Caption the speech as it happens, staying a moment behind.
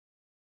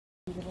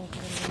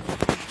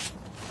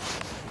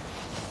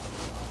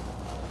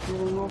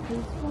Feeling more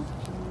peaceful?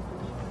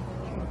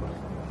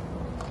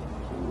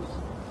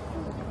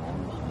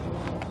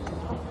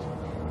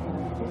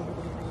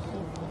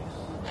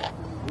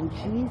 In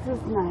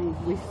Jesus'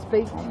 name, we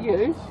speak to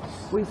you.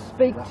 We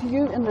speak to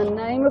you in the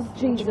name of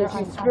Jesus.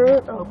 You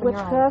spirit of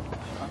witchcraft,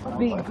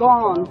 be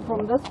gone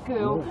from this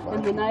girl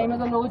in the name of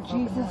the Lord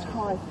Jesus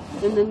Christ.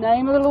 In the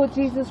name of the Lord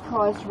Jesus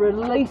Christ,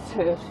 release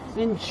her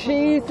in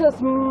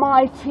Jesus'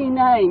 mighty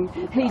name.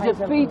 He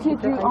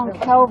defeated you on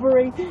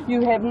Calvary.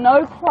 You have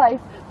no place.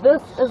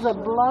 This is a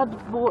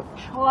blood-bought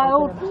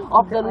child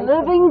of the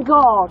living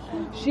God.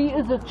 She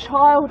is a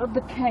child of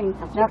the King.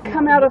 Now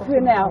come out of her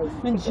now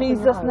in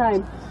Jesus'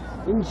 name.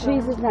 In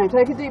Jesus' name.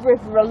 Take a deep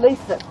breath and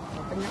release it.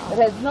 It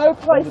has no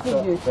place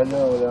in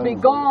you. Be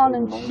gone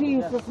in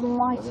Jesus'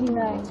 mighty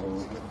name.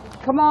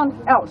 Come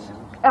on, out.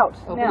 Out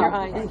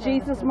now. In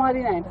Jesus'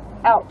 mighty name.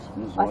 Out.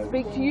 I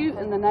speak to you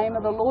in the name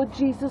of the Lord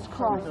Jesus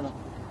Christ.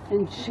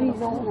 In Jesus'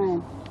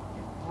 name.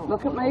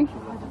 Look at me.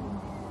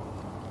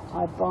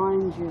 I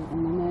bind you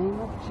in the name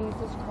of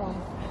Jesus Christ.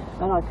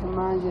 And I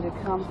command you to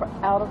come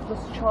out of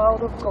this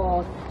child of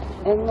God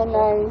in the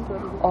name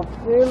of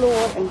her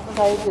Lord and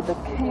Savior, the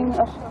King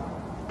of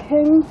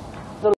Kings